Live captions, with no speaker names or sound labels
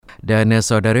Dan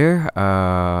saudara,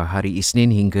 hari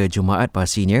Isnin hingga Jumaat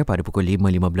pastinya pada pukul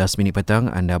 5.15 petang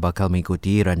anda bakal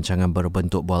mengikuti rancangan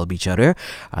berbentuk bual bicara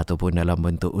ataupun dalam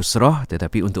bentuk usrah.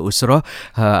 Tetapi untuk usrah,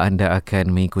 anda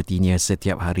akan mengikutinya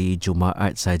setiap hari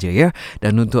Jumaat saja ya.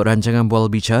 Dan untuk rancangan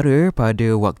bual bicara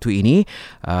pada waktu ini,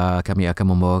 kami akan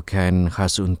membawakan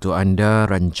khas untuk anda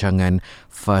rancangan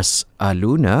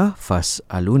Fas'aluna,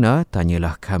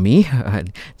 tanyalah kami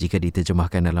jika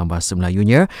diterjemahkan dalam bahasa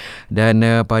Melayunya. Dan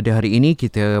pada hari ini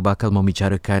kita bakal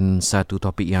membicarakan satu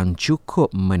topik yang cukup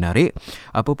menarik.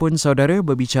 Apapun saudara,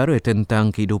 berbicara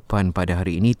tentang kehidupan pada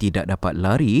hari ini tidak dapat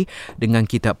lari dengan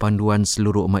kitab panduan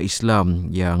seluruh umat Islam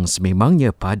yang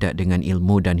sememangnya padat dengan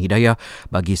ilmu dan hidayah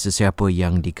bagi sesiapa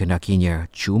yang dikenakinya.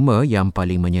 Cuma yang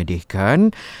paling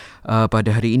menyedihkan pada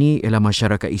hari ini ialah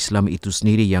masyarakat Islam itu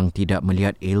sendiri yang tidak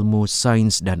melihat ilmu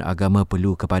sains dan agama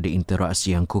perlu kepada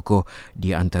interaksi yang kukuh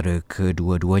di antara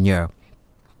kedua-duanya.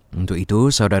 Untuk itu,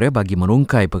 saudara, bagi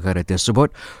merungkai perkara tersebut,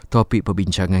 topik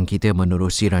perbincangan kita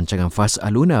menerusi rancangan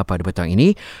Fas'aluna pada petang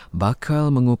ini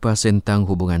bakal mengupas tentang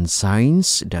hubungan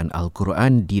sains dan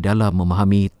Al-Quran di dalam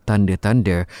memahami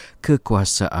tanda-tanda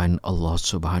kekuasaan Allah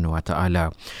Subhanahu Wa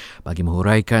Taala. Bagi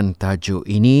menghuraikan tajuk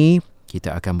ini,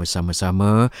 kita akan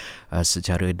bersama-sama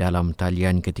secara dalam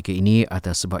talian ketika ini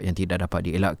atas sebab yang tidak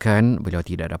dapat dielakkan. Beliau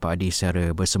tidak dapat hadir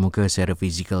secara bersemuka, secara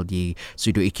fizikal di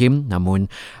studio IKIM. Namun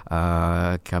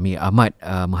kami amat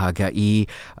menghargai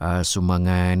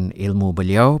sumbangan ilmu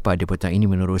beliau pada petang ini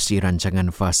menerusi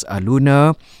rancangan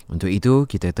Fas'aluna. Untuk itu,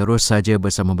 kita terus saja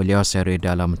bersama beliau secara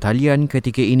dalam talian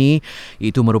ketika ini.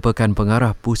 Itu merupakan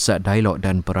pengarah Pusat Dialog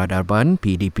dan Peradaban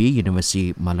PDP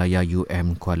Universiti Malaya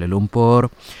UM Kuala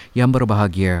Lumpur yang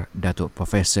berbahagia Datuk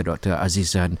Profesor Dr.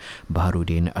 Azizan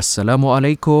Baharudin.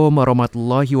 Assalamualaikum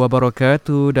warahmatullahi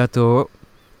wabarakatuh, Datuk.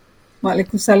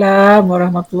 Waalaikumsalam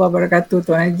warahmatullahi wabarakatuh,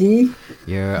 Tuan Haji.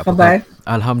 Ya, apa khabar?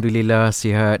 Alhamdulillah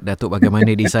sihat. Datuk,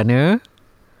 bagaimana di sana?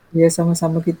 Ya,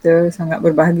 sama-sama, kita sangat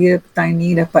berbahagia petang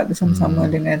ini dapat bersama-sama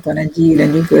dengan Tuan Haji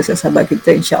dan juga sahabat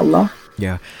kita, insya-Allah.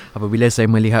 Ya, apabila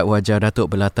saya melihat wajah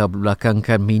Datuk berlatar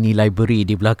belakangkan mini library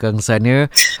di belakang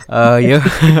sana, ya,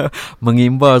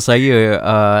 mengimbau saya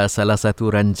salah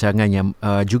satu rancangan yang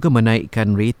juga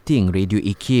menaikkan rating Radio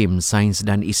IKIM Sains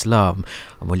dan Islam.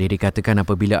 Boleh dikatakan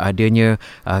apabila adanya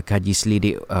kaji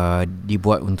selidik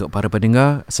dibuat untuk para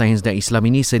pendengar, Sains dan Islam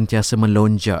ini sentiasa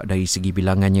melonjak dari segi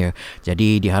bilangannya.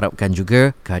 Jadi diharapkan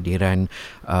juga kehadiran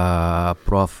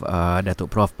Prof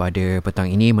Datuk Prof pada petang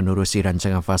ini menerusi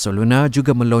rancangan Fas'aluna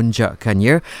juga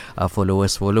melonjakkannya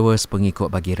followers pengikut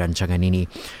bagi rancangan ini.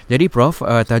 Jadi Prof,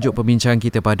 tajuk perbincangan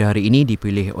kita pada hari ini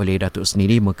dipilih oleh Datuk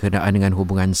sendiri berkenaan dengan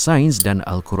hubungan sains dan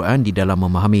Al-Quran di dalam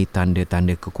memahami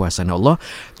tanda-tanda kekuasaan Allah.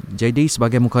 Jadi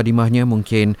sebagai mukadimahnya,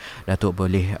 mungkin Datuk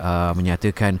boleh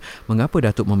menyatakan mengapa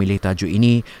Datuk memilih tajuk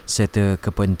ini serta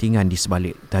kepentingan di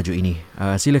sebalik tajuk ini.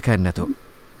 Silakan Datuk.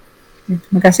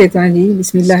 Terima kasih Tuan Haji.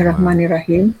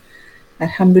 Bismillahirrahmanirrahim.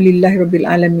 Alhamdulillahirabbil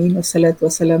alamin wassalatu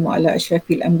wassalamu ala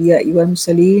asyrafil anbiya'i wal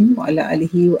mursalin wa ala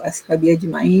alihi wa ashabihi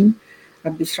ajma'in.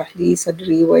 Rabbi shrah li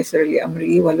sadri wa yassir li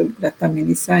amri wahlul 'uqdatam min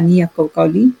lisani yafqahu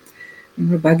qawli.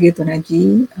 Berbahagia Tuan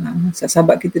Haji,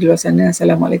 sahabat kita di luar sana,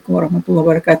 Assalamualaikum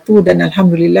warahmatullahi wabarakatuh. Dan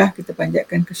alhamdulillah kita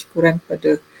panjatkan kesyukuran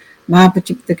kepada Maha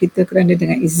Pencipta kita kerana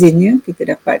dengan izinnya kita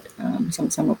dapat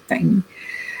bersama-sama petang ini.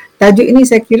 Tajuk ini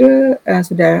saya kira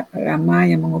sudah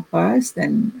ramai yang mengupas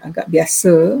dan agak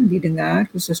biasa didengar,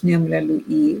 khususnya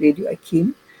melalui Radio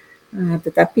IKIM.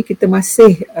 Tetapi kita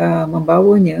masih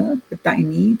membawanya petang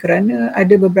ini kerana ada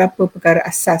beberapa perkara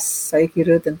asas saya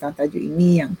kira tentang tajuk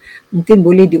ini yang mungkin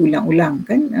boleh diulang-ulang,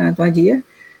 kan Tuan Haji ya.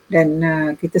 Dan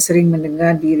kita sering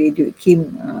mendengar di Radio IKIM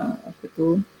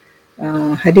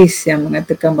hadis yang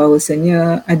mengatakan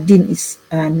bahawasanya ad-din is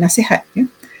nasihat ya.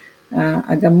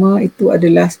 Agama itu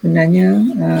adalah sebenarnya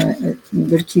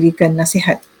bercirikan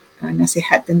nasihat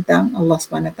tentang Allah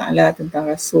SWT, tentang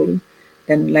Rasul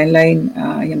dan lain-lain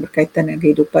yang berkaitan dengan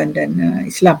kehidupan dan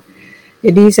Islam.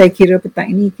 Jadi saya kira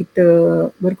petang ini kita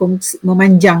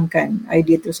memanjangkan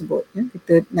idea tersebut ya.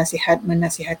 Kita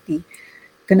menasihati.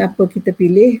 Kenapa kita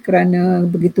pilih? Kerana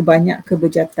begitu banyak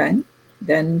kebejatan,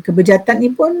 dan kebejatan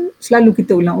ni pun selalu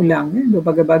kita ulang-ulang ya,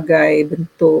 berbagai-bagai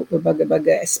bentuk,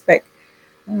 berbagai-bagai aspek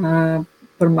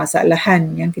permasalahan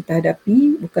yang kita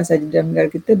hadapi, bukan sahaja dalam negara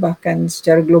kita, bahkan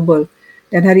secara global.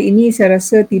 Dan hari ini saya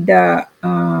rasa tidak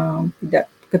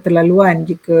keterlaluan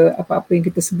jika apa-apa yang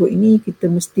kita sebut ini kita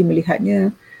mesti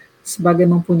melihatnya sebagai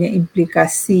mempunyai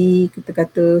implikasi, kita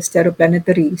kata secara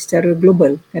planetary, secara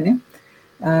global, kan ya.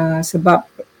 Sebab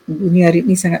dunia hari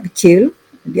ini sangat kecil,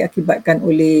 diakibatkan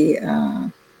oleh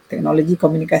teknologi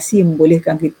komunikasi yang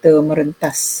membolehkan kita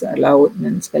merentas laut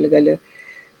dan segala-gala.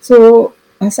 So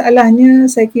masalahnya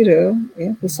saya kira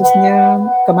khususnya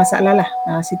masalah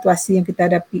situasi yang kita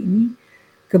hadapi ini,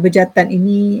 kebejatan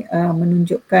ini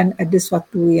menunjukkan ada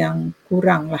sesuatu yang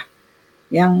kurang lah.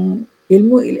 Yang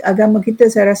ilmu agama kita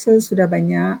saya rasa sudah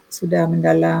banyak, sudah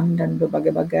mendalam dan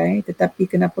berbagai-bagai, tetapi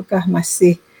kenapakah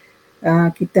masih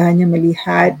kita hanya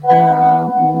melihat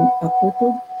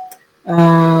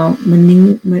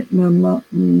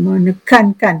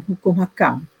menekankan hukum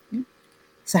hakam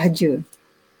sahaja.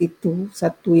 Itu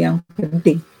satu yang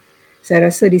penting.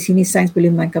 Saya rasa di sini sains boleh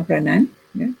memainkan peranan.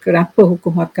 Kenapa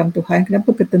hukum hakam Tuhan,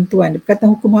 kenapa ketentuan.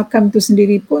 Perkataan hukum hakam itu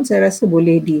sendiri pun saya rasa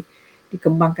boleh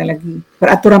dikembangkan lagi.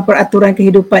 Peraturan-peraturan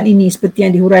kehidupan ini seperti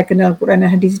yang dihuraikan dalam Quran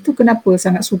dan hadis itu kenapa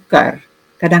sangat sukar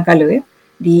kadang-kala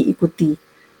diikuti.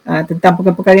 Tentang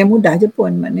perkara-perkara yang mudah je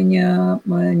pun, maknanya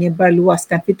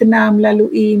menyebarluaskan fitnah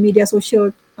melalui media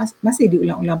sosial, masih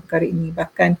diulang-ulang perkara ini.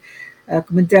 Bahkan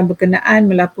Kementerian Berkenaan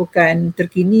melaporkan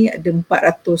terkini ada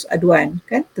 400 aduan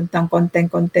kan tentang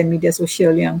konten-konten media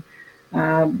sosial yang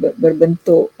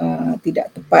berbentuk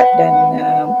tidak tepat dan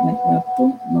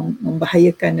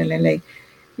membahayakan dan lain-lain.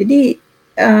 Jadi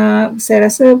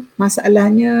saya rasa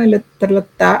masalahnya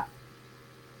terletak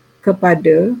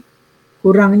kepada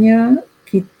kurangnya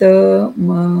kita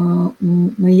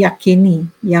meyakini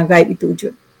yang gaib itu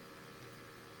wujud.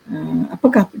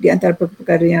 Apakah di antara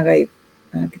perkara yang gaib?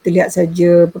 Kita lihat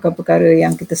saja perkara-perkara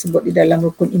yang kita sebut di dalam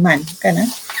rukun iman kan.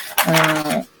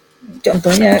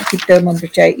 Contohnya kita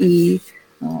mempercayai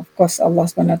of course Allah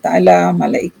SWT,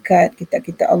 malaikat,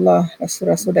 kitab-kitab Allah,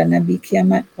 rasul-rasul dan nabi,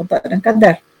 kiamat, qada dan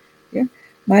qadar.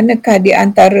 Manakah di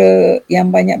antara yang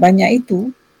banyak-banyak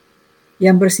itu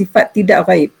yang bersifat tidak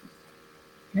gaib?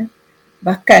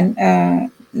 Bahkan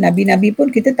nabi-nabi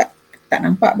pun kita tak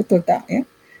nampak, betul tak ya?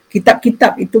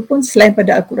 Kitab-kitab itu pun selain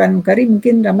pada Al-Quran Al-Karim,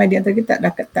 mungkin ramai di antara kita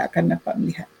tak akan dapat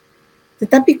melihat.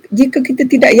 Tetapi jika kita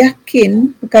tidak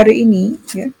yakin perkara ini,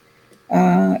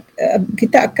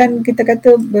 kita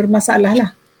kata bermasalah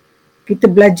lah.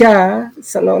 Kita belajar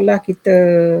seolah-olah kita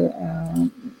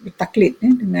bertaklid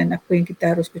dengan apa yang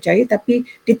kita harus percaya, tapi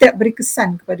dia tak beri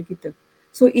kesan kepada kita.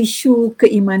 So isu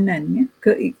keimanan,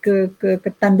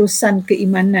 ketandusan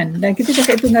keimanan, dan kita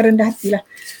cakap itu dengan rendah hati lah.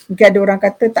 Mungkin ada orang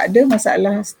kata tak ada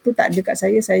masalah itu, tak ada kat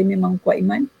saya memang kuat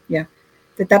iman. Ya.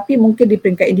 Tetapi mungkin di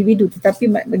peringkat individu, tetapi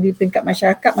di peringkat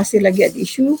masyarakat masih lagi ada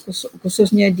isu,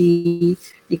 khususnya di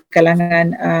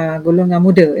kalangan golongan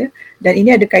muda. Dan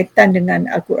ini ada kaitan dengan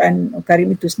Al-Quran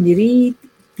Al-Karim itu sendiri,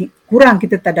 kurang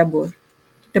kita tadabbur,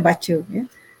 kita baca.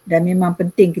 Dan memang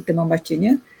penting kita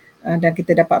membacanya. Dan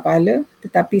kita dapat pahala,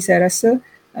 tetapi saya rasa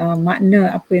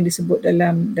makna apa yang disebut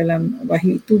dalam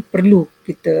wahyu itu perlu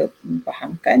kita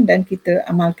fahamkan dan kita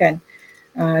amalkan.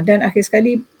 Dan akhir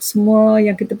sekali semua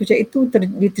yang kita percaya itu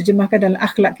diterjemahkan dalam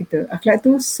akhlak kita. Akhlak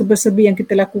itu serba-serbi yang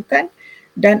kita lakukan,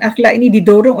 dan akhlak ini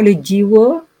didorong oleh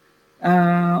jiwa,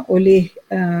 oleh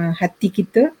hati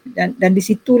kita, dan di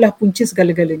situlah punca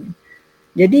segala-galanya.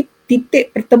 Jadi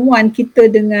titik pertemuan kita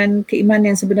dengan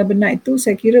keimanan yang sebenar-benar itu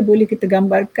saya kira boleh kita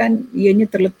gambarkan ianya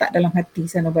terletak dalam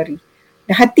hati sanubari.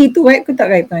 Dan hati itu gaib ke tak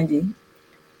gaib, Tuan Haji?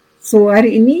 So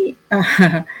hari ini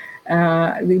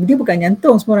dia bukan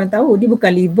jantung, semua orang tahu. Dia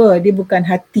bukan liver, dia bukan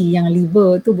hati yang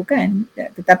liver tu, bukan.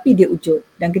 Tetapi dia wujud.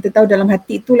 Dan kita tahu dalam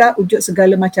hati itulah wujud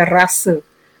segala macam rasa.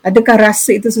 Adakah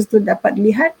rasa itu sesuatu dapat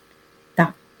dilihat?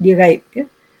 Tak, dia gaib.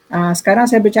 Sekarang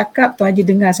saya bercakap, Tuan Haji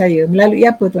dengar saya. Melalui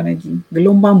apa, Tuan Haji?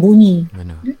 Gelombang bunyi.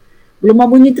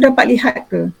 Gelombang bunyi itu dapat lihat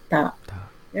ke? Tak.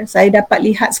 Saya dapat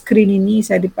lihat skrin ini,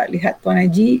 saya dapat lihat Tuan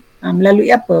Haji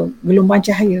melalui apa? Gelombang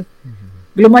cahaya.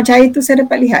 Gelombang cahaya itu saya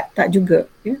dapat lihat? Tak juga.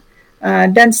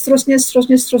 Dan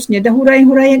seterusnya. Dan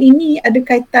huraian-huraian ini ada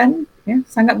kaitan,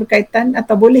 sangat berkaitan,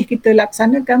 atau boleh kita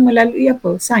laksanakan melalui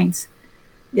apa? Sains.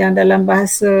 Yang dalam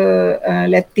bahasa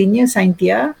Latinnya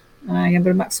scientia, yang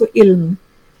bermaksud ilmu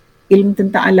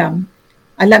tentang alam.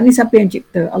 Alam ni siapa yang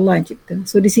cipta? Allah yang cipta.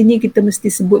 So di sini kita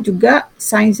mesti sebut juga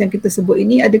sains yang kita sebut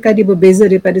ini, adakah dia berbeza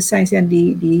daripada sains yang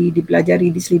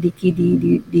dipelajari, diselidiki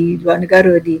di luar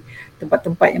negara, di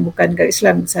tempat-tempat yang bukan negara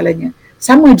Islam misalnya.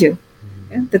 Sama je.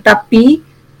 Tetapi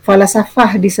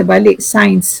falsafah di sebalik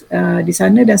sains di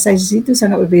sana dan sains di situ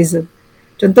sangat berbeza.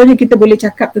 Contohnya kita boleh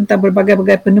cakap tentang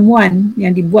berbagai-bagai penemuan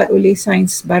yang dibuat oleh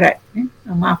sains barat.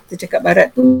 Maaf, kita cakap barat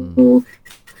tu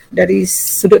dari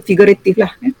sudut figuratif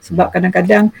lah, sebab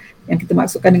kadang-kadang yang kita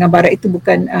maksudkan dengan barat itu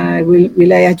bukan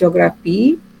wilayah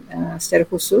geografi secara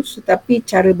khusus, tetapi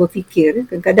cara berfikir.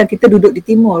 Kadang-kadang kita duduk di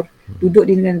timur, duduk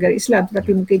di negara Islam,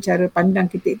 tetapi mungkin cara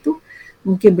pandang kita itu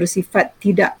mungkin bersifat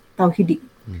tidak tauhidik.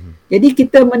 Jadi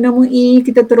kita menemui,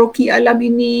 kita teroki alam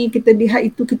ini, kita lihat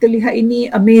itu, kita lihat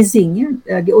ini, amazing.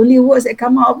 The only words that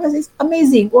come out of us is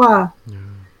amazing. Wah,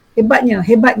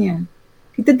 hebatnya.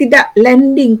 Kita tidak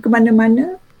landing ke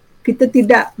mana-mana, kita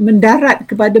tidak mendarat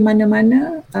kepada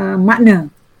mana-mana makna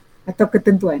atau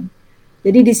ketentuan.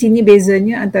 Jadi di sini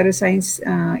bezanya antara sains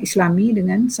Islami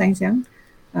dengan sains yang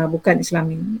bukan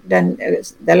Islami. Dan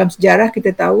dalam sejarah kita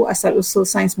tahu asal-usul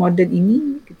sains moden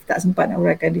ini, kita tak sempat nak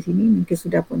huraikan di sini, mungkin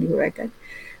sudah pun dihuraikan.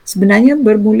 Sebenarnya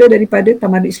bermula daripada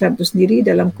tamadun Islam itu sendiri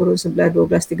dalam kurun 11,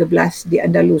 12, 13 di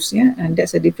Andalus, ya. And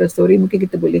that's a different story. Mungkin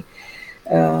kita boleh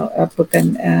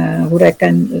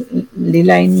huraikan di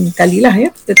lain kalilah, ya.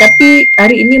 Tetapi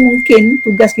hari ini mungkin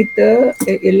tugas kita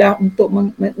ialah untuk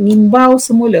mengimbau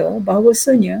semula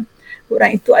bahawasanya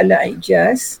Quran itu adalah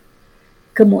ijaz,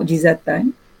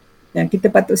 kemukjizatan, dan kita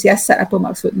patut siasat apa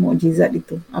maksud mukjizat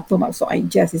itu, apa maksud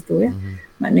ijaz itu, ya.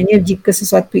 Maknanya jika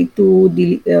sesuatu itu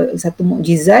satu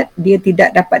mukjizat, dia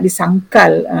tidak dapat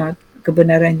disangkal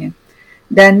kebenarannya.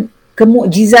 Dan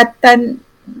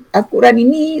kemukjizatan Al-Quran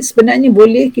ini sebenarnya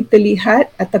boleh kita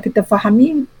lihat atau kita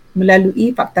fahami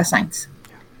melalui fakta sains.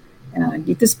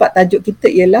 Itu sebab tajuk kita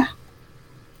ialah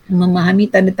memahami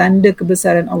tanda-tanda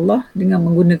kebesaran Allah dengan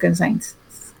menggunakan sains.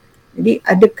 Jadi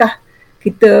adakah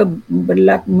kita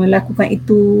melakukan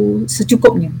itu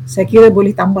secukupnya? Saya kira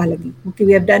boleh tambah lagi. Mungkin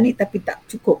we have done it tapi tak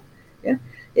cukup, ya.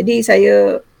 Jadi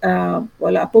saya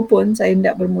walaupun saya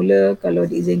hendak bermula kalau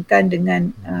diizinkan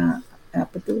dengan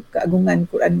keagungan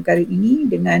Quran Karim ini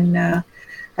dengan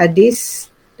hadis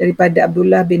daripada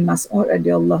Abdullah bin Mas'ud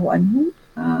radhiyallahu anhu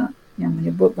yang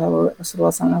menyebut bahawa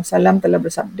Rasulullah sallallahu alaihi wasallam telah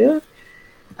bersabda,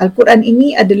 Al-Quran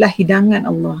ini adalah hidangan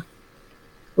Allah.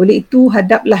 Oleh itu,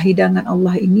 hadaplah hidangan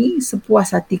Allah ini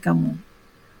sepuas hati kamu.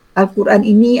 Al-Quran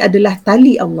ini adalah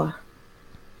tali Allah,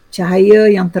 cahaya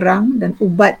yang terang dan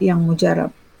ubat yang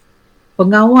mujarab,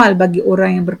 pengawal bagi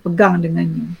orang yang berpegang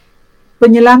dengannya,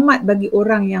 penyelamat bagi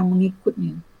orang yang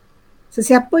mengikutnya.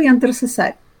 Sesiapa yang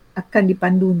tersesat akan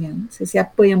dipandunya,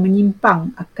 sesiapa yang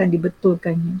menyimpang akan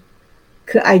dibetulkannya.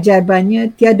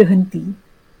 Keajaibannya tiada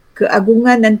henti.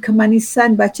 Keagungan dan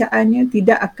kemanisan bacaannya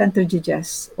tidak akan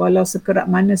terjejas, walau sekerap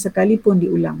mana sekalipun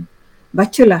diulang.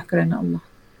 Bacalah kerana Allah,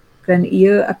 kerana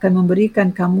ia akan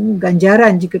memberikan kamu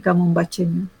ganjaran jika kamu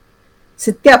membacanya.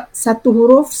 Setiap satu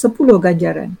huruf 10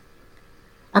 ganjaran.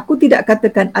 Aku tidak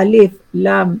katakan alif,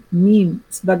 lam, mim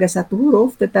sebagai satu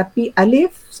huruf, tetapi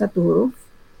alif satu huruf,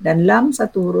 dan lam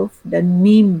satu huruf, dan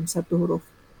mim satu huruf.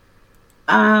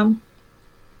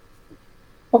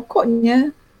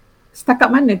 Pokoknya,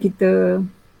 setakat mana kita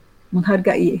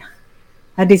menghargai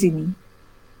hadis ini,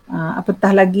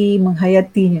 apatah lagi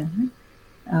menghayatinya.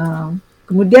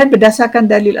 Kemudian berdasarkan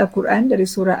dalil Al-Quran dari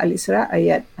surah Al-Isra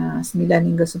ayat 9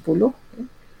 hingga 10,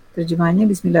 terjemahannya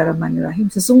Bismillahirrahmanirrahim.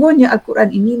 Sesungguhnya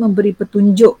Al-Quran ini memberi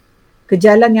petunjuk ke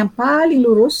jalan yang paling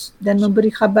lurus dan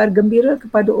memberi khabar gembira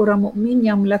kepada orang mukmin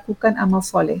yang melakukan amal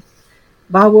soleh,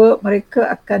 bahawa mereka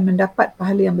akan mendapat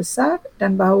pahala yang besar,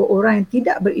 dan bahawa orang yang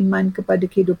tidak beriman kepada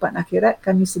kehidupan akhirat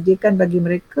kami sediakan bagi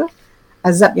mereka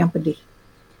azab yang pedih.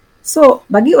 So,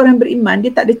 bagi orang beriman,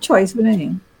 dia tak ada choice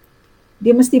sebenarnya.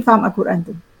 Dia mesti faham Al-Quran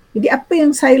tu. Jadi apa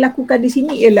yang saya lakukan di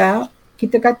sini ialah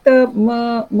kita kata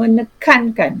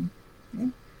menekankan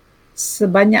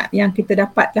sebanyak yang kita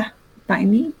dapatlah petang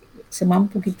ini,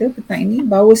 semampu kita petang ini,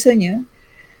 bahawasanya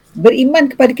beriman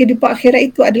kepada kehidupan akhirat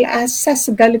itu adalah asas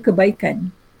segala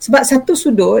kebaikan. Sebab satu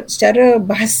sudut secara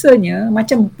bahasanya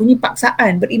macam bunyi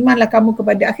paksaan, berimanlah kamu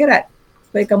kepada akhirat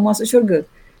supaya kamu masuk syurga.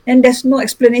 And there's no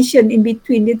explanation in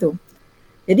between dia tu.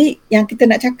 Jadi yang kita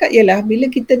nak cakap ialah bila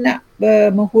kita nak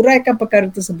menghuraikan perkara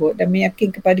tersebut dan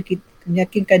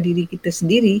meyakinkan diri kita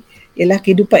sendiri, ialah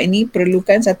kehidupan ini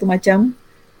perlukan satu macam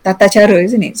tata cara,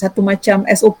 satu macam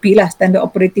SOP lah, standard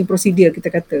operating procedure kita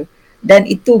kata. Dan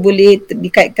itu boleh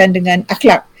dikaitkan dengan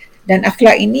akhlak. Dan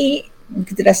akhlak ini,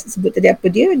 kita dah sebut tadi apa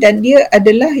dia, dan dia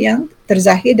adalah yang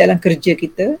terzahir dalam kerja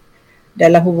kita,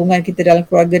 dalam hubungan kita dalam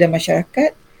keluarga dan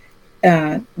masyarakat,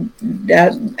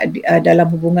 dalam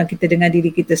hubungan kita dengan diri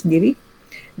kita sendiri,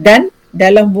 dan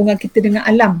dalam hubungan kita dengan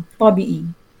alam, tabi'i.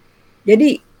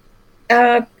 Jadi,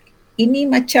 ini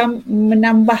macam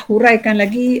menambah huraikan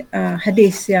lagi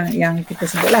hadis yang kita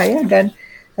sebutlah, ya. Dan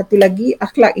satu lagi,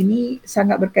 akhlak ini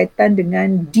sangat berkaitan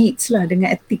dengan deeds lah, dengan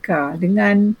etika,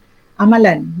 dengan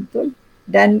amalan, betul.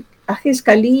 Dan akhir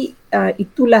sekali,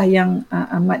 itulah yang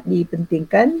amat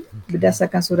dipentingkan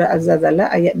berdasarkan surah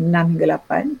Az-Zalzalah ayat 6 hingga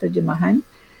 8, terjemahan.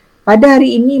 Pada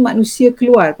hari ini manusia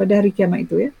keluar, pada hari kiamat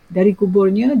itu, ya, dari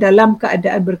kuburnya dalam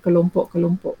keadaan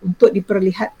berkelompok-kelompok untuk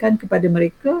diperlihatkan kepada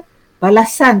mereka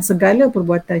balasan segala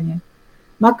perbuatannya.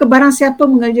 Maka barang siapa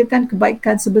mengerjakan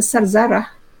kebaikan sebesar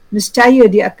zarah, nescaya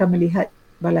dia akan melihat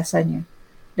balasannya.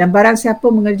 Dan barang siapa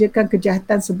mengerjakan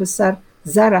kejahatan sebesar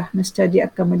zarah, nescaya dia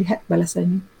akan melihat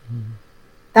balasannya.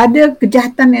 Tak ada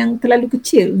kejahatan yang terlalu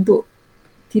kecil untuk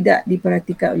tidak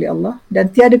diperhatikan oleh Allah dan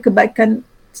tiada kebaikan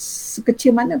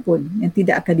sekecil mana pun yang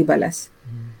tidak akan dibalas.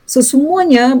 So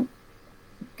semuanya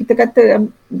kita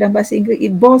kata dalam bahasa Inggeris,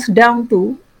 it boils down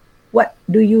to what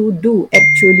do you do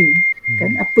actually,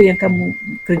 kan? Apa yang kamu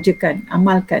kerjakan,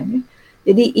 amalkan, ya?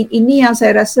 Jadi ini yang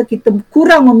saya rasa kita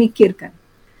kurang memikirkan.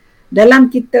 Dalam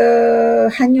kita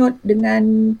hanyut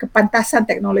dengan kepantasan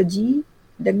teknologi,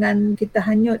 dengan kita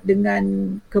hanyut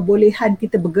dengan kebolehan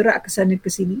kita bergerak ke sana ke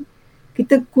sini,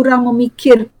 kita kurang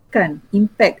memikirkan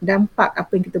impak, dampak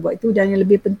apa yang kita buat itu, dan yang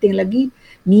lebih penting lagi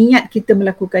niat kita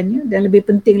melakukannya, dan lebih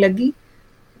penting lagi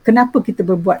kenapa kita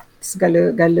berbuat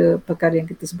segala-gala perkara yang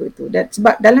kita sebut itu. Dan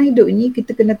sebab dalam hidup ini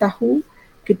kita kena tahu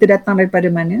kita datang daripada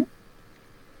mana.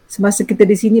 Semasa kita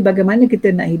di sini bagaimana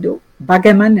kita nak hidup,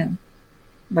 bagaimana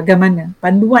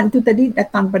panduan itu tadi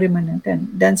datang pada mana, kan?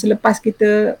 Dan selepas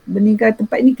kita meninggal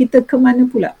tempat ini, kita ke mana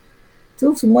pula?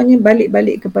 So semuanya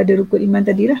balik kepada rukun iman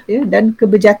tadilah, ya. Dan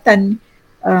kebejatan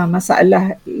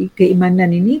masalah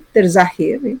keimanan ini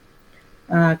terzahir, ya.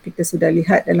 Kita sudah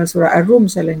lihat dalam surah Ar-Rum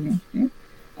misalnya, ya.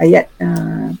 Ayat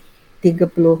 41,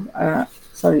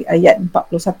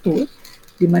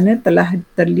 di mana telah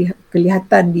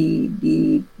kelihatan di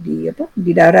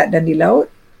darat dan di laut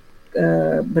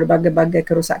berbagai-bagai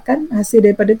kerosakan hasil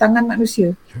daripada tangan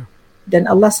manusia. Dan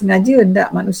Allah sengaja hendak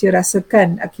manusia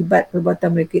rasakan akibat perbuatan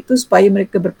mereka itu supaya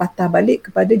mereka berpatah balik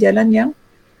kepada jalan yang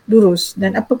lurus.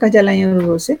 Dan apakah jalan yang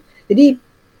lurus? Jadi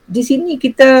di sini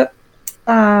kita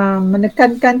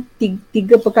menekankan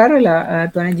tiga perkara lah,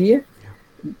 Tuan Haji, ya.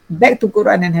 Back to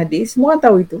Quran dan hadis, semua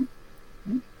tahu itu.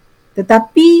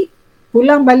 Tetapi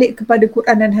pulang balik kepada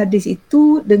Quran dan hadis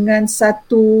itu dengan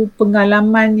satu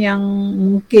pengalaman yang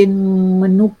mungkin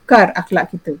menukar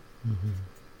akhlak kita.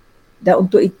 Dan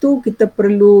untuk itu kita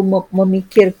perlu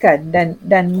memikirkan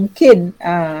dan mungkin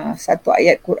satu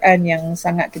ayat Quran yang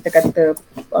sangat kita kata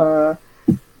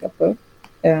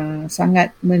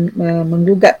sangat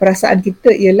menggugat perasaan kita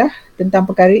ialah tentang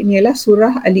perkara ini, ialah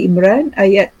surah Ali Imran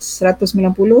ayat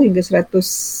 190 hingga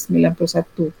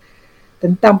 191.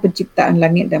 Tentang penciptaan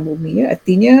langit dan bumi, ya.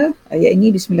 Artinya ayat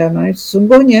ini bismillahirrahmanirrahim,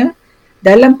 sesungguhnya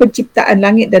dalam penciptaan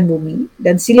langit dan bumi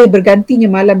dan silih bergantinya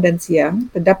malam dan siang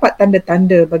terdapat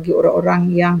tanda-tanda bagi orang-orang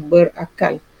yang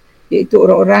berakal, iaitu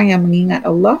orang-orang yang mengingat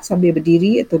Allah sambil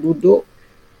berdiri atau duduk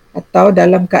atau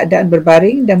dalam keadaan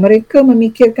berbaring, dan mereka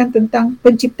memikirkan tentang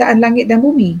penciptaan langit dan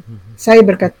bumi. Saya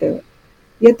berkata,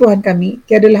 ya Tuhan kami,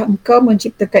 tiadalah Engkau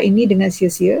menciptakan ini dengan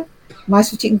sia-sia. Maha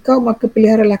suci Engkau, maka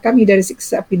peliharalah kami dari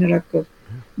siksa api neraka.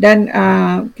 Dan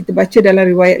kita baca dalam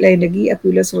riwayat lain lagi,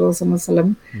 apabila Rasulullah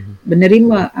SAW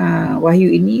menerima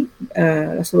wahyu ini,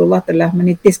 Rasulullah telah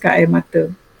menitiskan air mata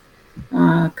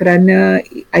kerana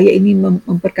ayat ini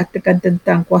memperkatakan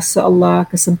tentang kuasa Allah,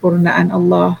 kesempurnaan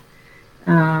Allah.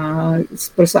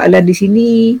 Persoalan di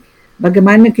sini,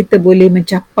 bagaimana kita boleh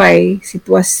mencapai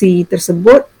situasi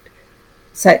tersebut.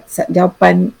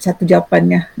 Satu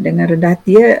jawapannya dengan rendah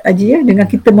hati, ya Haji, ya, dengan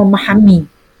kita memahami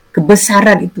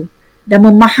kebesaran itu, dan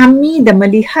memahami dan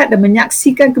melihat dan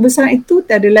menyaksikan kebesaran itu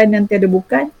tiada lain dan tiada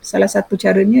bukan. Salah satu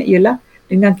caranya ialah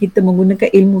dengan kita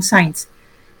menggunakan ilmu sains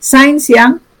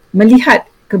yang melihat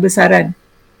kebesaran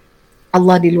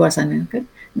Allah di luar sana, kan?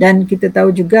 Dan kita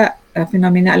tahu juga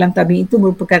fenomena alam tabi'i itu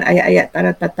merupakan ayat-ayat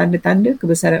tanda-tanda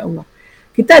kebesaran Allah.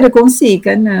 Kita ada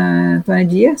kongsikan Tuan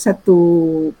Haji, ya, satu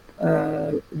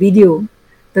video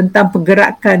tentang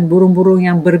pergerakan burung-burung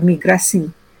yang bermigrasi.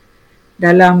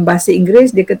 Dalam bahasa Inggeris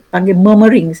dia panggil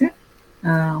murmurings, ya.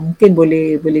 Mungkin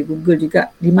boleh Google juga,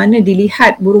 di mana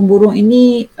dilihat burung-burung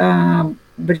ini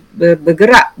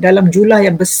bergerak dalam jumlah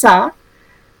yang besar,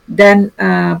 dan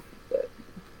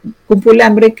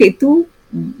kumpulan mereka itu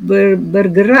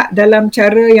bergerak dalam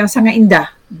cara yang sangat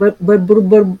indah,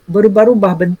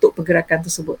 berubah-ubah bentuk pergerakan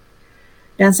tersebut.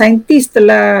 Dan saintis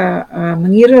telah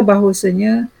mengira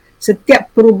bahawasanya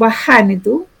setiap perubahan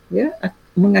itu, ya,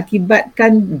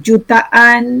 mengakibatkan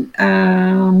jutaan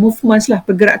movements lah,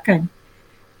 pergerakan,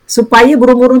 supaya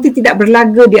burung-burung itu tidak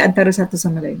berlaga di antara satu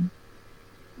sama lain.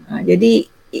 Jadi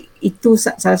itu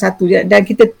salah satu, dan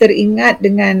kita teringat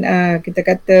dengan kita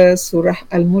kata surah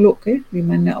Al-Muluk, ya, di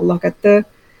mana Allah kata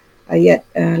ayat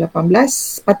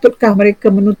 18, patutkah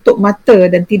mereka menutup mata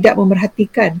dan tidak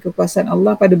memerhatikan kekuasaan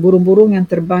Allah pada burung-burung yang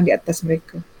terbang di atas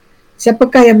mereka?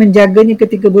 Siapakah yang menjaganya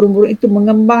ketika burung-burung itu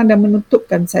mengembang dan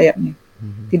menutupkan sayapnya?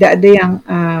 Tidak ada yang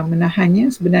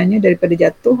menahannya sebenarnya daripada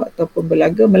jatuh ataupun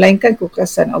berlaga, melainkan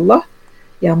kekuasaan Allah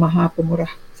yang Maha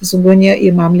Pemurah. Sesungguhnya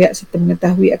ia Maha melihat serta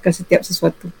mengetahui akan setiap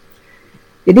sesuatu.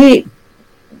 Jadi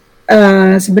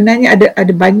sebenarnya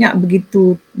ada banyak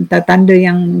begitu tanda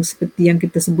yang seperti yang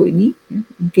kita sebut ini, ya.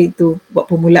 Mungkin itu buat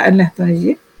permulaan lah, Tuan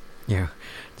Haji. Ya.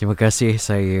 Terima kasih.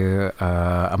 Saya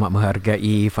amat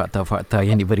menghargai fakta-fakta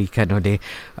yang diberikan oleh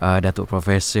Datuk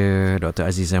Profesor Dr.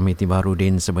 Azizan Binti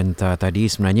Baharudin sebentar tadi.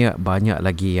 Sebenarnya banyak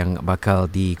lagi yang bakal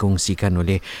dikongsikan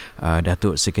oleh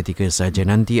Datuk seketika saja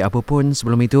nanti. Apapun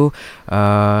sebelum itu,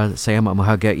 saya amat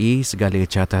menghargai segala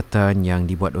catatan yang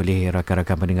dibuat oleh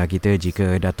rakan-rakan pendengar kita.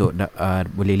 Jika Datuk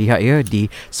boleh lihat ya, di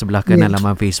sebelah kanan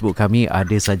laman Facebook kami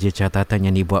ada saja catatan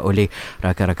yang dibuat oleh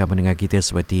rakan-rakan pendengar kita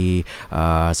seperti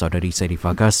saudari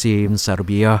Sarifah Kasim,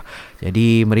 Sarbiah.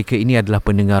 Jadi mereka ini adalah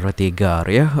pendengar tegar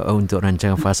ya untuk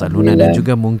rancangan Fas Aluna, dan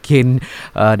juga mungkin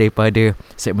daripada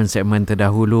segmen-segmen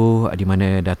terdahulu di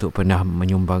mana Datuk pernah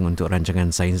menyumbang untuk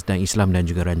rancangan Sains dan Islam dan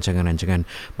juga rancangan-rancangan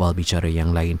Bual Bicara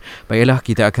yang lain. Baiklah,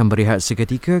 kita akan berehat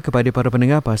seketika. Kepada para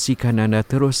pendengar, pastikan anda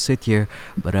terus setia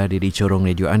berada di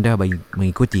corong radio anda bagi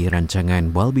mengikuti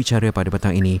rancangan Bual Bicara pada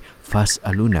petang ini. Fas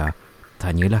Aluna,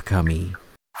 tanyalah kami.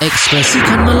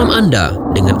 Ekspresikan malam anda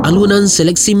dengan alunan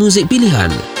seleksi muzik pilihan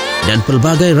dan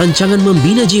pelbagai rancangan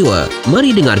membina jiwa.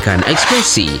 Mari dengarkan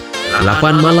Ekspresi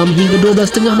 8 malam hingga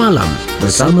 12.30 malam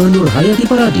bersama Nur Hayati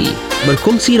Paradi,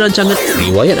 berkongsi rancangan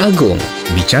Riwayat Agung,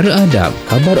 Bicara Adab,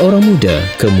 Khabar Orang Muda,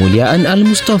 Kemuliaan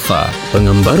Al-Mustafa,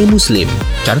 Pengembara Muslim,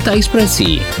 Carta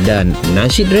Ekspresi dan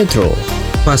Nasyid Retro.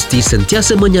 Pasti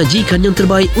sentiasa menyajikan yang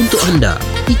terbaik untuk anda.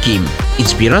 IKIM,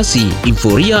 Inspirasi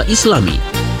Inforia Islami.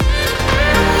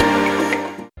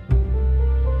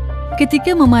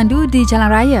 Ketika memandu di jalan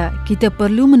raya, kita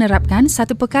perlu menerapkan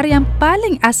satu perkara yang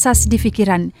paling asas di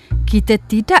fikiran. Kita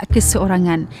tidak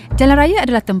keseorangan. Jalan raya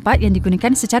adalah tempat yang digunakan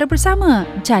secara bersama.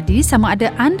 Jadi, sama ada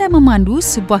anda memandu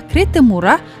sebuah kereta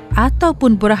murah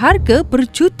ataupun berharga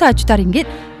berjuta-juta ringgit,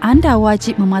 anda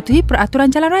wajib mematuhi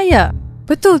peraturan jalan raya.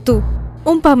 Betul tu.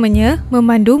 Umpamanya,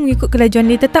 memandu mengikut kelajuan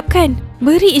ditetapkan.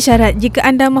 Beri isyarat jika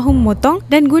anda mahu memotong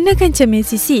dan gunakan cermin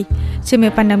sisi, cermin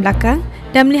pandang belakang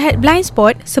dan melihat blind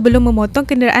spot sebelum memotong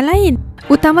kenderaan lain.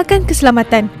 Utamakan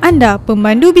keselamatan. Anda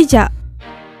pemandu bijak.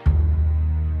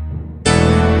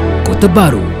 Kota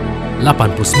Baru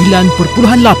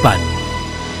 89.8.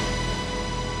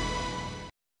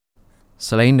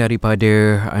 Selain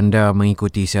daripada anda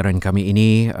mengikuti siaran kami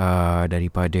ini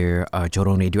daripada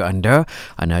corong radio anda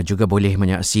juga boleh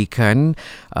menyaksikan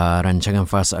rancangan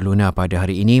Fas Aluna pada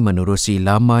hari ini menerusi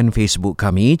laman Facebook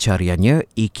kami. Cariannya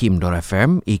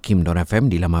ikim.fm, ikim.fm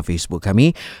di laman Facebook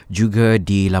kami, juga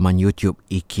di laman YouTube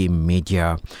IKIM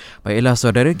Media. Baiklah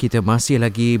saudara, kita masih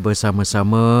lagi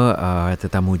bersama-sama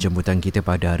tetamu jemputan kita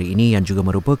pada hari ini yang juga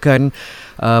merupakan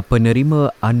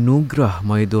penerima anugerah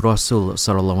Maidur Rasul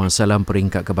sallallahu alaihi wasallam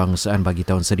peringkat kebangsaan bagi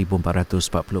tahun 1444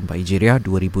 Hijriah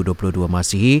 2022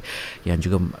 Masihi, yang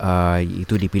juga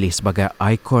itu dipilih sebagai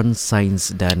ikon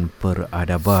sains dan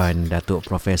peradaban. Datuk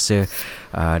Profesor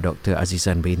Dr.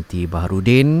 Azizan Binti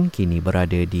Baharudin kini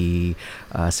berada di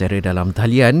sera dalam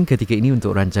talian ketika ini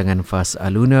untuk rancangan Fas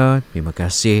Aluna. Terima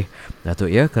kasih Datuk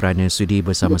ya kerana sudi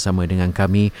bersama-sama dengan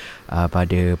kami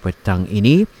pada petang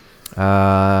ini.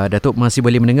 Datuk masih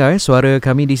boleh mendengar suara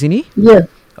kami di sini? Ya,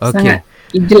 okay. Sangat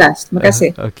jelas. Terima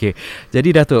kasih. Okey.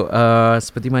 Jadi Datuk,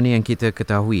 seperti mana yang kita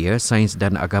ketahui ya, sains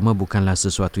dan agama bukanlah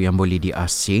sesuatu yang boleh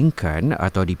diasingkan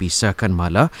atau dipisahkan,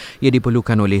 malah ia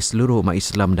diperlukan oleh seluruh umat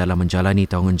Islam dalam menjalani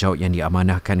tanggungjawab yang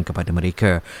diamanahkan kepada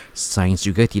mereka. Sains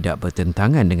juga tidak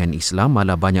bertentangan dengan Islam,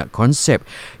 malah banyak konsep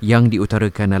yang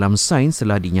diutarakan dalam sains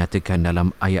telah dinyatakan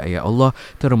dalam ayat-ayat Allah,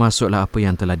 termasuklah apa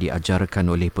yang telah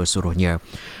diajarkan oleh pesuruhnya.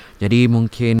 Jadi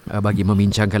mungkin bagi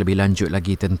membincangkan lebih lanjut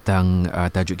lagi tentang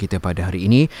tajuk kita pada hari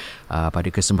ini, pada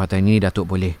kesempatan ini Datuk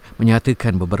boleh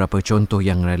menyatakan beberapa contoh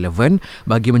yang relevan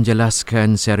bagi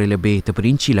menjelaskan secara lebih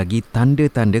terperinci lagi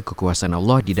tanda-tanda kekuasaan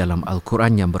Allah di dalam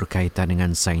Al-Quran yang berkaitan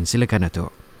dengan sains. Silakan Datuk.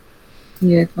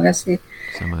 Ya, terima kasih.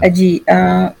 Haji,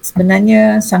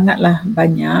 sebenarnya sangatlah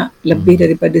banyak, lebih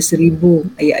daripada 1,000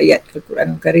 ayat-ayat Al-Quran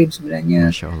Karim sebenarnya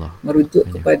merujuk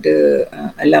kepada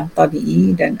alam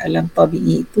tabi'i, dan alam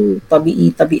tabi'i itu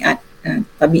tabiat.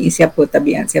 Tabi'i siapa?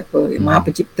 Tabiat siapa? Maha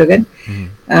Pencipta kan?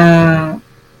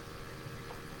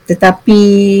 Tetapi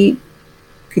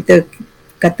kita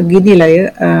kata beginilah ya,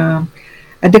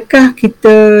 adakah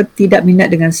kita tidak minat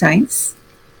dengan sains,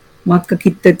 maka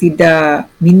kita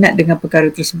tidak minat dengan perkara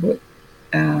tersebut,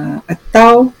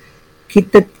 atau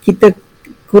kita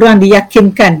kurang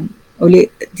diyakinkan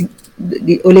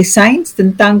oleh sains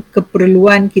tentang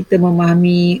keperluan kita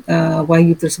memahami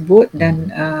wahyu tersebut dan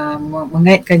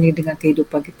mengaitkannya dengan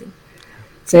kehidupan kita.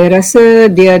 Saya rasa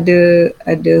dia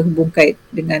ada hubung kait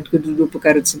dengan kedua-dua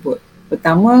perkara tersebut.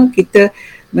 Pertama, kita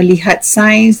melihat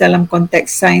sains dalam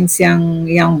konteks sains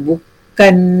yang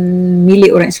bukan milik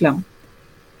orang Islam.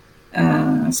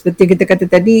 Seperti kita kata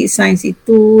tadi, sains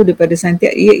itu daripada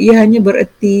saintik, ia hanya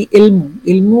bererti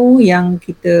ilmu yang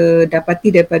kita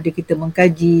dapati daripada kita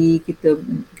mengkaji, kita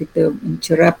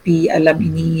mencerapi alam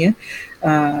ini, ya.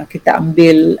 Kita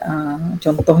ambil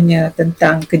contohnya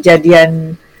tentang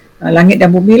kejadian langit dan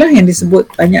bumi lah yang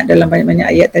disebut banyak dalam banyak-banyak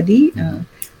ayat tadi,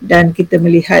 dan kita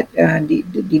melihat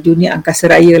di dunia angkasa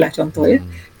raya lah contoh, ya.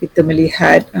 Kita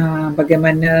melihat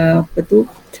bagaimana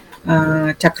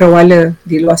cakrawala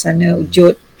di luar sana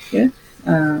wujud, ya.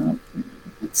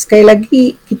 Sekali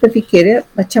lagi kita fikir, ya,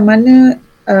 macam mana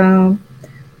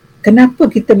kenapa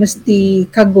kita mesti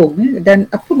kagum, ya? Dan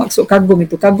apa maksud kagum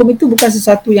itu? Kagum itu bukan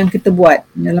sesuatu yang kita buat.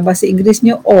 Dalam bahasa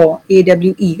Inggerisnya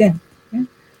A-W-E kan, ya?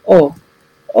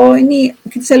 Ini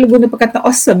kita selalu guna perkataan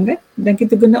awesome kan, dan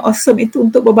kita guna awesome itu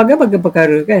untuk berbagai-bagai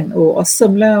perkara kan.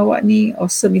 Awesome lah awak ni,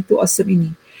 awesome itu, awesome ini.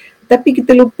 Tapi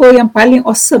kita lupa yang paling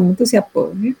awesome itu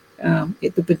siapa, ya?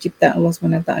 Iaitu penciptaan Allah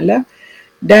SWT.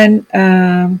 Dan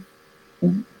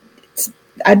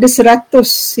ada 100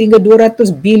 hingga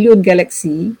 200 bilion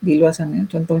galaksi di luar sana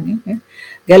contohnya, ya.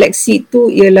 Galaksi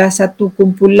itu ialah satu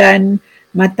kumpulan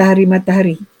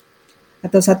matahari-matahari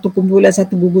atau satu kumpulan,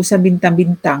 satu gugusan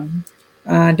bintang-bintang.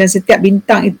 Dan setiap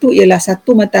bintang itu ialah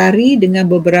satu matahari dengan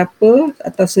beberapa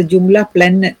atau sejumlah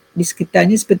planet di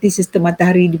sekitarnya, seperti sistem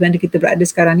matahari di mana kita berada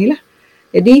sekarang ni lah.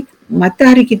 Jadi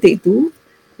matahari kita itu,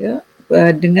 ya,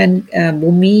 dengan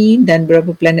bumi dan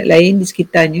beberapa planet lain di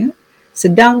sekitarnya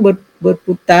sedang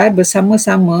berputar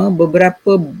bersama-sama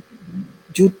beberapa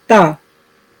juta,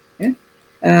 ya,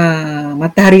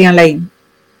 matahari yang lain,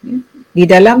 ya, di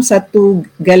dalam satu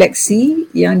galaksi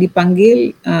yang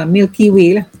dipanggil Milky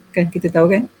Way lah, kan kita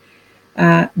tahu kan.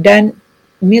 Dan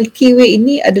Milky Way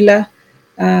ini adalah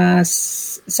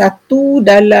satu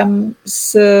dalam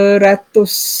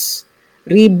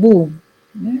 100,000,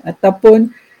 ya, ataupun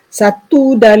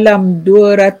satu dalam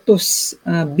 200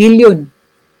 bilion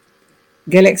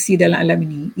galaksi dalam alam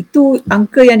ini. Itu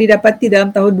angka yang didapati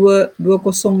dalam tahun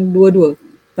 2022.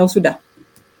 Tahu sudah?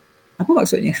 Apa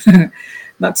maksudnya?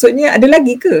 Maksudnya ada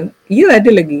lagi ke? Ya,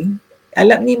 ada lagi.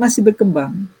 Alam ni masih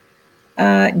berkembang.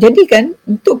 Jadi kan,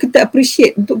 untuk kita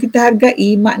appreciate, untuk kita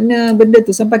hargai makna benda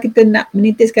tu sampai kita nak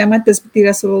menitiskan mata seperti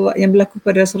Rasulullah yang berlaku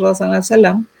pada Rasulullah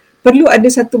SAW, perlu ada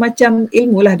satu macam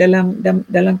ilmu lah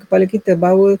dalam kepala kita,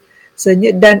 bahawa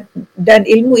dan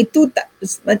ilmu itu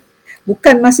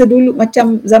bukan masa dulu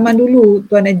macam zaman dulu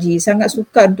Tuan Haji, sangat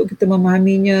sukar untuk kita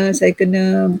memahaminya. Saya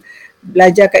kena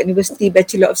belajar kat universiti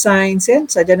Bachelor of Science, kan,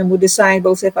 sarjana muda sains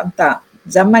baru saya faham. Tak,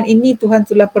 zaman ini Tuhan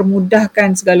telah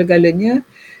permudahkan segala-galanya,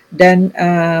 dan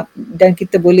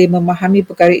kita boleh memahami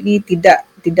perkara ini tidak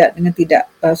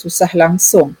susah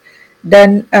langsung.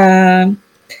 Dan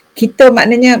kita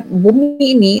maknanya bumi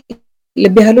ini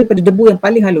lebih halus daripada debu yang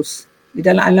paling halus di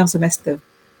dalam alam semesta.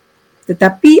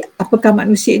 Tetapi apakah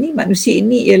manusia ini? Manusia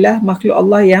ini ialah makhluk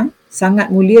Allah yang sangat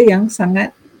mulia, yang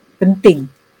sangat penting,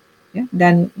 ya?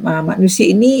 Dan manusia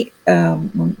ini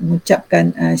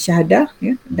mengucapkan syahadah,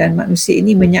 ya? Dan manusia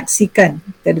ini menyaksikan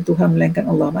tiada Tuhan melainkan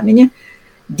Allah. Maknanya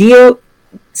dia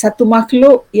satu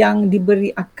makhluk yang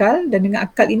diberi akal, dan dengan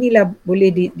akal inilah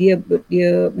boleh dia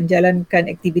menjalankan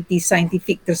aktiviti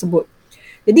saintifik tersebut.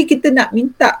 Jadi kita nak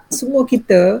minta semua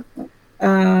kita,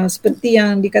 seperti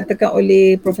yang dikatakan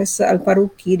oleh Profesor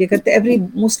Al-Faruqi, dia kata every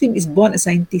Muslim is born a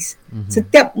scientist.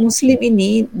 Setiap Muslim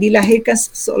ini dilahirkan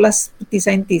seolah seperti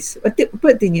saintis. Apa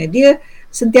artinya? Dia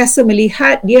sentiasa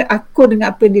melihat, dia akur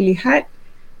dengan apa yang dia lihat,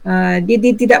 dia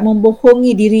tidak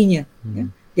membohongi dirinya. Ya.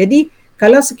 Jadi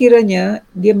kalau sekiranya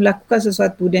dia melakukan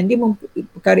sesuatu dan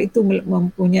perkara itu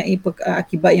mempunyai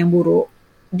akibat yang buruk,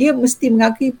 dia mesti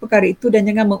mengakui perkara itu dan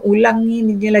jangan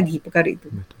mengulanginya lagi perkara itu.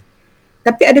 Betul.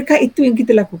 Tapi adakah itu yang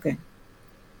kita lakukan?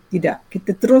 Tidak.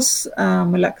 Kita terus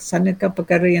melaksanakan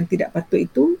perkara yang tidak patut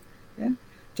itu. Ya.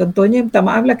 Contohnya, minta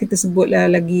maaf lah, kita sebutlah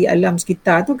lagi alam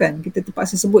sekitar tu kan. Kita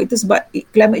terpaksa sebut itu sebab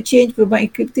climate change, perubahan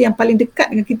iklim itu yang paling dekat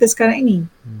dengan kita sekarang ini.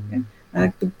 Ya.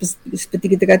 Seperti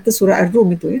kita kata surah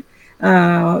Ar-Rum itu, ya.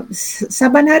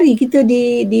 Saban hari kita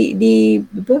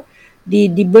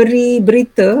diberi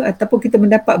berita ataupun kita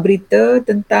mendapat berita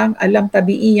tentang alam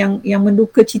tabi'i yang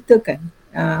menduka citakan.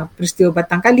 Peristiwa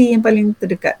Batang Kali yang paling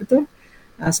terdekat, betul.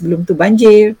 Sebelum tu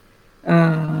banjir,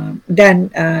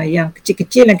 dan yang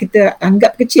kecil-kecil yang kita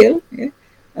anggap kecil, ya,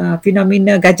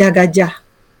 fenomena gajah-gajah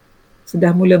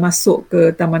sudah mula masuk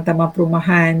ke taman-taman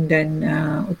perumahan dan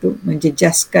untuk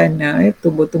menjejaskan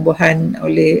tumbuh-tumbuhan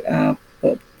oleh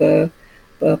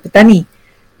petani.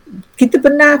 Kita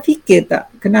pernah fikir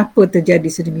tak kenapa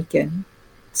terjadi sedemikian?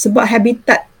 Sebab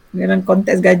habitat, dalam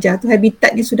konteks gajah tu,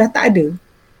 habitatnya sudah tak ada.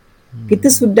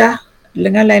 Kita sudah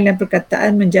dengan lain-lain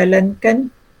perkataan menjalankan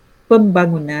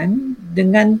pembangunan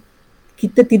dengan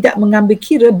kita tidak mengambil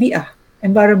kira bi'ah,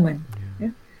 environment,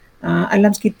 alam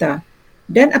sekitar.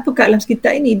 Dan apakah alam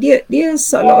sekitar ini? Dia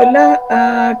seolah-olah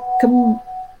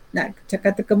nak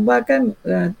kata kembar kan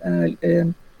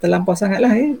terlampau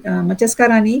sangatlah macam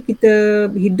sekarang ni kita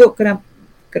hidup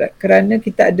kerana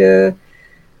kita ada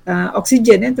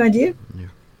oksigen Tuan Haji.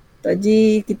 Tuan Haji,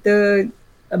 kita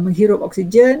menghirup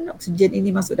oksigen ini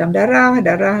masuk dalam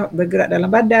darah bergerak dalam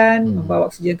badan,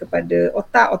 membawa oksigen kepada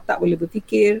otak boleh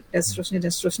berfikir dan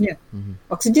seterusnya.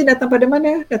 Oksigen datang pada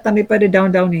mana? Datang daripada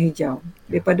daun-daun yang hijau,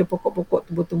 daripada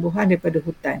pokok-pokok tumbuh-tumbuhan, daripada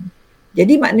hutan.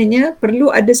 Jadi maknanya perlu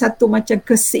ada satu macam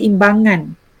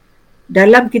keseimbangan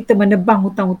dalam kita menebang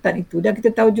hutan-hutan itu. Dan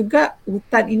kita tahu juga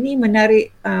hutan ini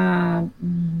menarik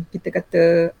kita kata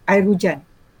air hujan.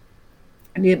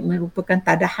 Dia merupakan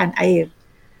tadahan air.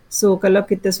 So kalau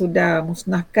kita sudah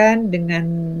musnahkan dengan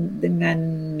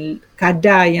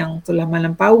kadar yang telah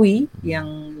melampaui yang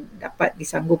dapat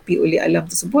disanggupi oleh alam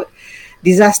tersebut,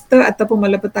 disaster ataupun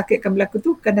malapetaka akan berlaku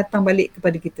tu akan datang balik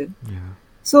kepada kita.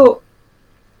 So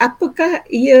apakah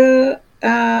ia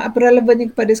apa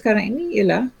relevannya kepada sekarang ini?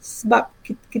 Ialah sebab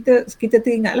kita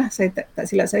teringatlah, saya tak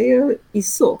silap saya,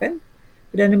 esok kan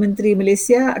Perdana Menteri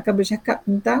Malaysia akan bercakap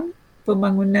tentang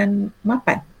pembangunan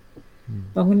mapan.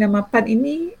 Bangunan mapan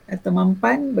ini atau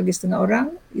mampan bagi setengah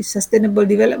orang is sustainable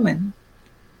development.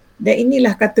 Dan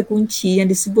inilah kata kunci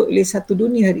yang disebut oleh Satu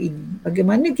Dunia hari ini.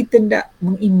 Bagaimana kita hendak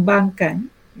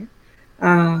mengimbangkan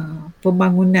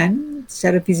pembangunan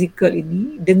secara fizikal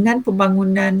ini dengan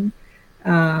pembangunan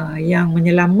yang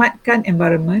menyelamatkan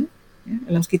environment,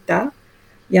 alam sekitar,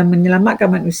 yang menyelamatkan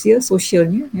manusia,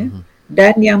 sosialnya,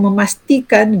 dan yang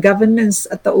memastikan governance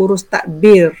atau urus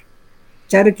tadbir,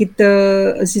 cara kita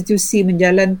institusi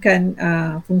menjalankan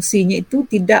fungsinya itu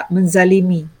tidak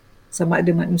menzalimi sama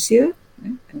ada manusia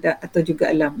atau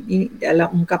juga alam. Ini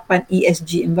dalam ungkapan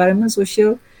ESG, Environment,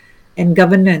 Social and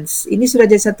Governance. Ini sudah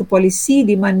jadi satu polisi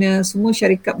di mana semua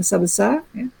syarikat besar-besar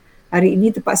hari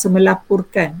ini terpaksa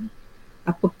melaporkan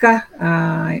apakah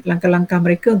langkah-langkah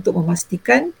mereka untuk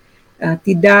memastikan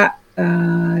tidak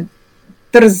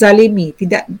terzalimi,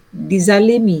 tidak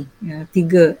dizalimi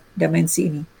tiga dimensi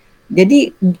ini.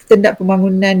 Jadi kita nak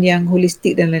pembangunan yang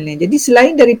holistik dan lain-lain. Jadi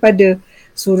selain daripada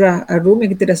surah Ar-Rum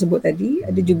yang kita dah sebut tadi,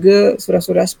 ada juga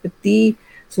surah-surah seperti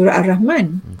surah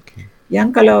Ar-Rahman. Yang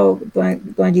kalau Tuan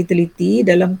Haji teliti,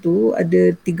 dalam tu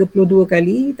ada 32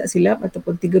 kali, tak silap,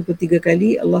 ataupun 33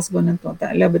 kali Allah SWT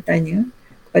bertanya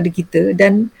kepada kita,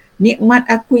 dan nikmat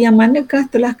aku yang manakah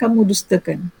telah kamu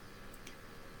dustakan?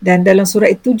 Dan dalam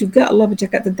surah itu juga Allah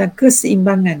bercakap tentang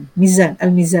keseimbangan, mizan,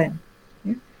 al-mizan.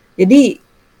 Jadi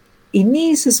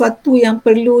ini sesuatu yang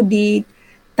perlu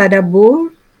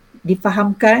ditadabur,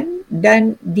 difahamkan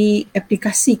dan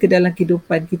diaplikasi ke dalam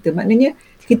kehidupan kita. Maknanya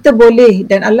kita boleh,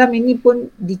 dan alam ini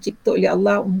pun dicipta oleh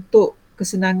Allah untuk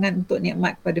kesenangan, untuk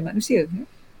nikmat kepada manusia.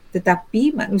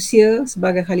 Tetapi manusia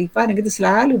sebagai khalifah, dan kita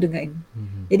selalu dengar ini.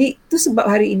 Jadi itu sebab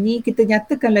hari ini kita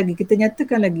nyatakan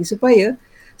lagi supaya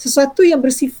sesuatu yang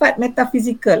bersifat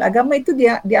metafizikal, agama itu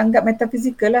dia dianggap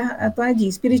metafizikal lah Tuan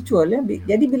Haji, spiritual ya.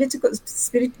 Jadi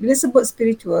bila sebut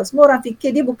spiritual, semua orang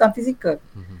fikir dia bukan fizikal.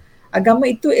 Agama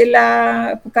itu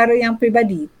ialah perkara yang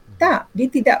peribadi. Tak, dia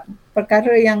tidak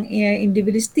perkara yang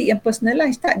individualistik, yang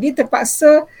personalized. Tak, dia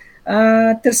terpaksa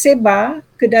tersebar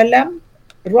ke dalam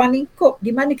ruang lingkup di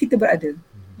mana kita berada.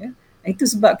 Ya. Itu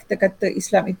sebab kita kata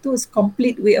Islam itu is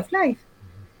complete way of life.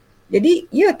 Jadi,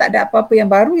 tak ada apa-apa yang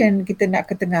baru yang kita nak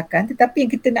ketengahkan, tetapi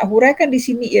yang kita nak huraikan di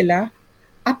sini ialah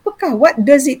apakah, what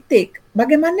does it take?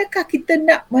 Bagaimanakah kita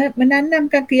nak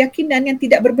menanamkan keyakinan yang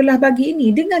tidak berbelah bagi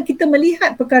ini dengan kita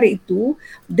melihat perkara itu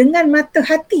dengan mata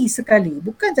hati sekali,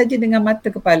 bukan saja dengan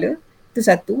mata kepala, itu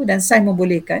satu, dan sains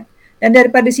membolehkan. Dan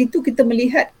daripada situ kita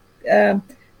melihat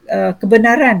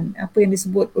kebenaran apa yang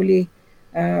disebut oleh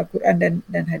Quran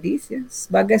dan hadis ya,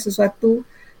 sebagai sesuatu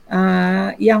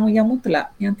yang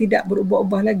mutlak, yang tidak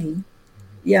berubah-ubah lagi.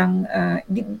 Yang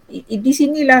di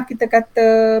sinilah kita kata,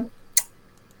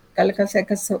 kalau saya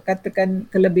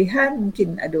katakan kelebihan,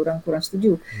 mungkin ada orang kurang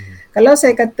setuju. Kalau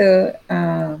saya kata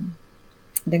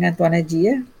dengan Tuan Haji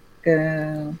ya,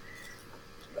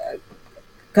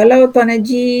 kalau Tuan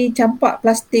Haji campak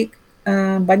plastik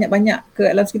banyak-banyak ke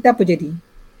alam sekitar, apa jadi?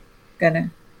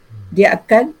 Kan dia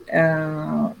akan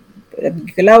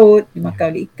pergi ke laut,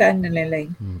 dimakan oleh ikan dan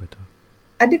lain-lain. Betul.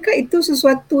 Adakah itu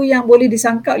sesuatu yang boleh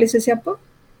disangka oleh sesiapa?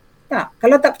 Tak.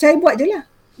 Kalau tak percaya, buat je lah.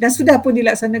 Dan sudah pun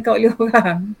dilaksanakan oleh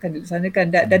orang. Kan dilaksanakan,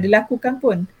 dah dilakukan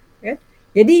pun. Kan?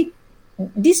 Jadi,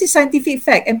 this is scientific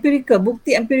fact, empirical,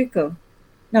 bukti empirical.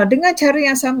 Nah, dengan cara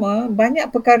yang sama, banyak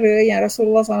perkara yang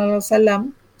Rasulullah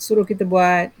SAW suruh kita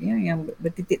buat, yang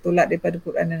bertitik tolak daripada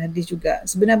Quran dan hadis juga,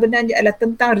 sebenar-benarnya adalah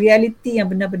tentang realiti yang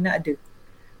benar-benar ada.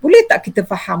 Boleh tak kita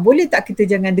faham? Boleh tak kita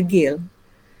jangan degil?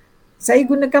 Saya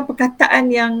gunakan perkataan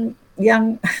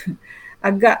yang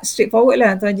agak straightforward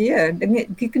lah Tuan Haji ya.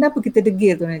 Kenapa kita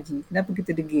degil Tuan Haji? Kenapa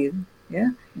kita degil?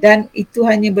 Ya. Dan itu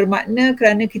hanya bermakna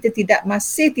kerana kita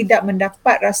masih tidak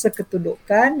mendapat rasa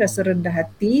ketundukan, rasa rendah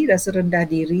hati, rasa rendah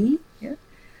diri, ya.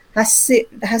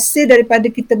 Hasil daripada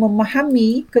kita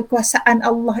memahami kekuasaan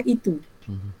Allah itu.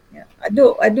 Ya.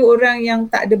 Ada orang yang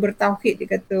tak ada bertauhid, dia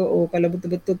kata, kalau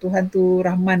betul-betul Tuhan tu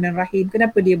Rahman dan Rahim,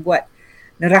 kenapa dia buat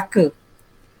neraka?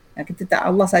 Kita tak,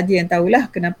 Allah saja yang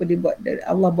tahulah kenapa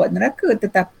Allah buat neraka,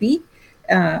 tetapi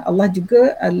Allah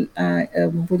juga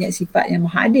mempunyai sifat yang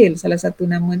maha adil. Salah satu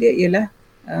nama dia ialah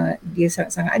dia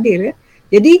sangat adil, ya.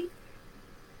 Jadi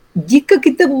jika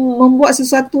kita membuat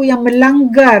sesuatu yang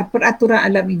melanggar peraturan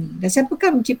alam ini, dan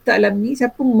siapakah mencipta alam ini,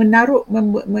 siapa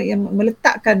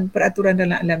meletakkan peraturan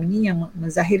dalam alam ini yang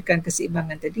menzahirkan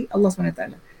keseimbangan tadi? Allah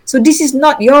SWT. So this is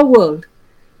not your world.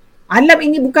 Alam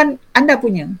ini bukan anda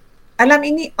punya. Alam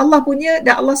ini Allah punya,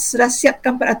 dan Allah sudah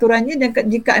siapkan peraturannya, dan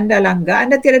jika anda langgar,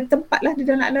 anda tiada tempatlah di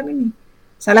dalam alam ini.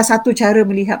 Salah satu cara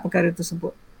melihat perkara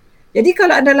tersebut. Jadi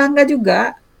kalau anda langgar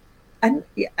juga,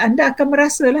 anda akan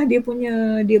merasalah dia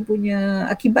punya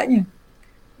akibatnya.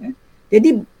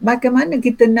 Jadi bagaimana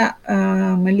kita nak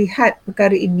melihat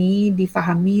perkara ini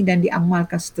difahami dan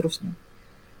diamalkan seterusnya.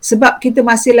 Sebab kita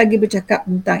masih lagi bercakap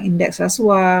tentang indeks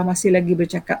rasuah, masih lagi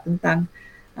bercakap tentang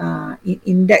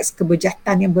indeks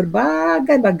kebejahatan yang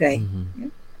berbagai-bagai.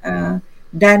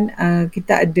 Dan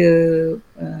kita ada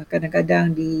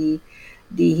kadang-kadang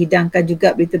dihidangkan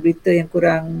juga berita-berita yang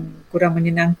kurang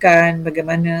menyenangkan,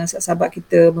 bagaimana sahabat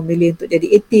kita memilih untuk jadi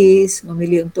ateis,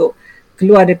 memilih untuk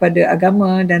keluar daripada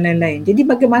agama dan lain-lain. Jadi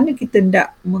bagaimana kita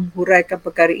nak menghuraikan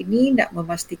perkara ini, nak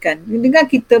memastikan dengan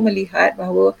kita melihat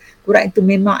bahawa Quran itu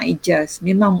memang ijaz,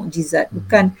 memang mukjizat,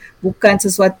 bukan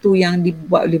sesuatu yang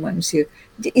dibuat oleh manusia.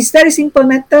 It's very simple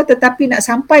matter, tetapi nak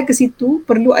sampai ke situ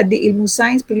perlu ada ilmu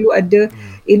sains, perlu ada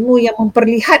ilmu yang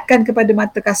memperlihatkan kepada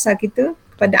mata kasar kita,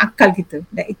 kepada akal kita,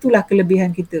 dan itulah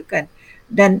kelebihan kita kan.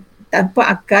 Dan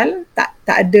tanpa akal tak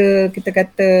ada, kita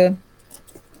kata,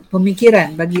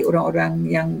 pemikiran bagi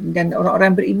orang-orang dan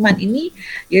orang-orang beriman ini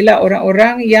ialah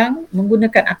orang-orang yang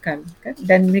menggunakan akal kan?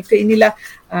 Dan mereka inilah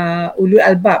ulul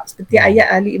albab, seperti ayat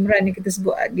Ali Imran yang kita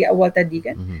sebut di awal tadi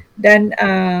kan. Dan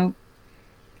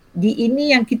di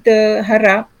ini yang kita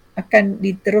harap akan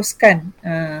diteruskan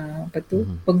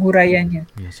penghuraiannya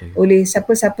oleh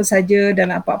siapa-siapa saja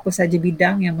dalam apa-apa saja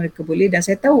bidang yang mereka boleh. Dan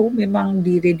saya tahu memang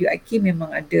di Radio IQ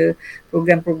memang ada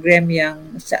program-program yang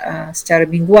secara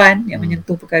mingguan yang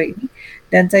menyentuh perkara ini,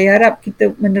 dan saya harap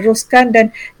kita meneruskan,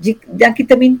 dan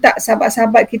kita minta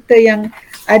sahabat-sahabat kita yang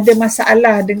ada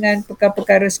masalah dengan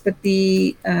perkara-perkara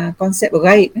seperti konsep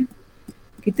ghaib,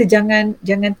 kita jangan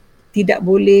tidak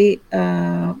boleh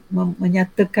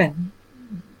menyatakan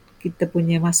kita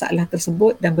punya masalah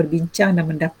tersebut dan berbincang dan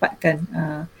mendapatkan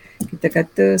kita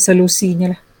kata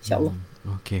solusinya lah, insyaAllah.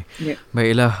 Okey.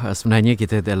 Baiklah, sebenarnya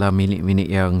kita dalam minit-minit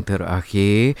yang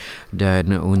terakhir,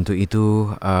 dan untuk itu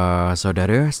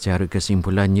saudara, secara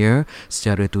kesimpulannya,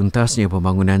 secara tuntasnya,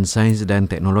 pembangunan sains dan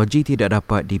teknologi tidak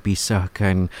dapat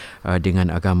dipisahkan dengan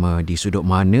agama. Di sudut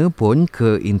mana pun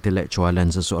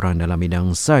keintelektualan seseorang dalam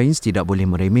bidang sains tidak boleh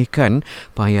meremehkan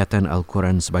penghayatan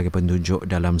Al-Quran sebagai penunjuk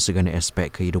dalam segala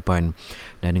aspek kehidupan.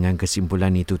 Dan dengan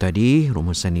kesimpulan itu tadi,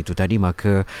 rumusan itu tadi,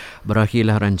 maka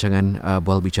berakhirlah rancangan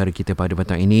Bual Bicara kita pada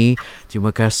petang ini. Terima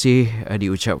kasih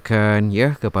diucapkan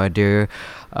kepada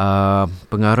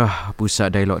Pengarah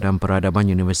Pusat Dialog dan Peradaban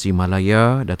Universiti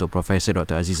Malaya, Datuk Profesor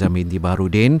Dr. Azizah binti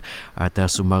Baharudin,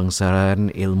 atas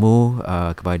sumbangsaran ilmu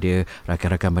kepada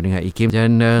rakan-rakan pendengar IKIM.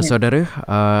 Dan saudara,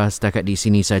 setakat di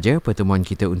sini saja pertemuan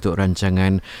kita untuk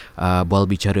rancangan Bual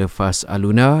Bicara Fas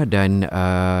Aluna, dan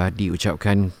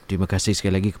diucapkan terima kasih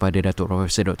sekali lagi kepada Datuk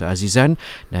Profesor Dr. Azizan,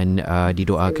 dan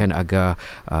didoakan agar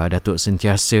Datuk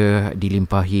sentiasa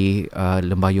dilimpahi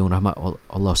lembayung rahmat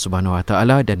Allah Subhanahu Wa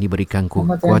Taala, dan diberikan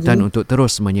kekuatan untuk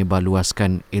terus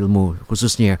menyebarluaskan ilmu,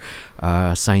 khususnya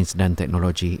sains dan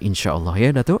teknologi, insya-Allah ya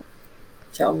Datuk.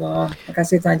 Insya-Allah. Terima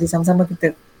kasih Tuan Haji, sama-sama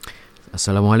kita.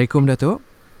 Assalamualaikum Datuk.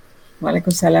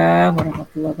 Waalaikumsalam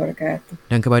warahmatullahi wabarakatuh.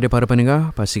 Dan kepada para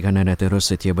pendengar, pastikan anda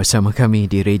terus setia bersama kami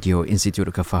di Radio Institut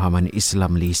Kefahaman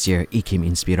Islam Malaysia, IKIM,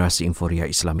 Inspirasi Inforia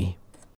Islami.